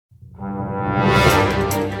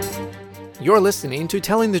You're listening to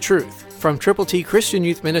Telling the Truth from Triple T Christian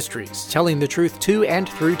Youth Ministries, telling the truth to and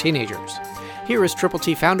through teenagers. Here is Triple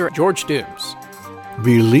T founder George Dooms.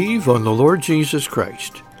 Believe on the Lord Jesus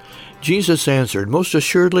Christ. Jesus answered, "Most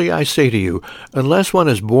assuredly I say to you, unless one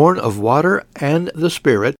is born of water and the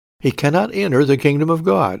Spirit, he cannot enter the kingdom of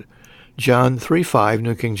God." John 3:5,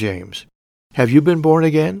 New King James. Have you been born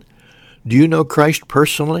again? Do you know Christ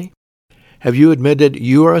personally? Have you admitted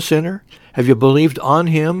you are a sinner? Have you believed on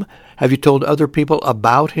Him? Have you told other people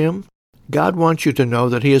about Him? God wants you to know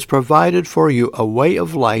that He has provided for you a way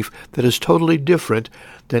of life that is totally different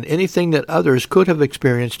than anything that others could have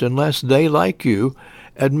experienced unless they, like you,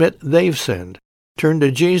 admit they've sinned, turn to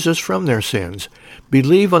Jesus from their sins,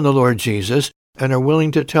 believe on the Lord Jesus, and are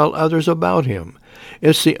willing to tell others about Him.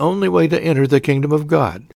 It's the only way to enter the kingdom of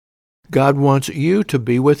God. God wants you to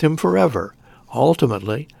be with Him forever,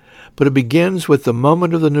 ultimately, but it begins with the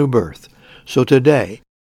moment of the new birth. So today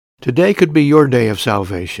could be your day of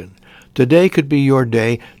salvation. Today could be your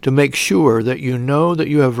day to make sure that you know that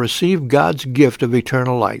you have received God's gift of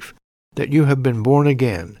eternal life, that you have been born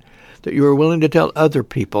again, that you are willing to tell other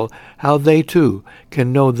people how they too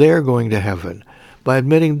can know they're going to heaven, by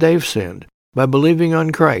admitting they've sinned, by believing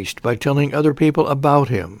on Christ, by telling other people about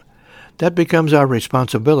Him. That becomes our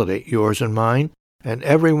responsibility, yours and mine, and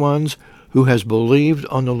everyone's who has believed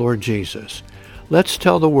on the Lord Jesus. Let's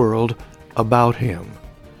tell the world about Him.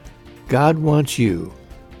 God wants you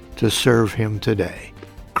to serve Him today.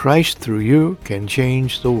 Christ through you can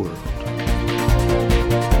change the world.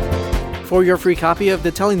 For your free copy of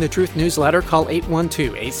the Telling the Truth newsletter, call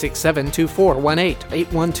 812-867-2418,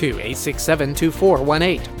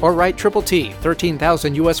 812-867-2418, or write Triple T,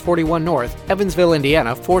 13,000 U.S. 41 North, Evansville,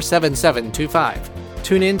 Indiana, 47725.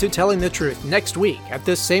 Tune in to Telling the Truth next week at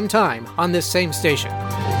this same time on this same station.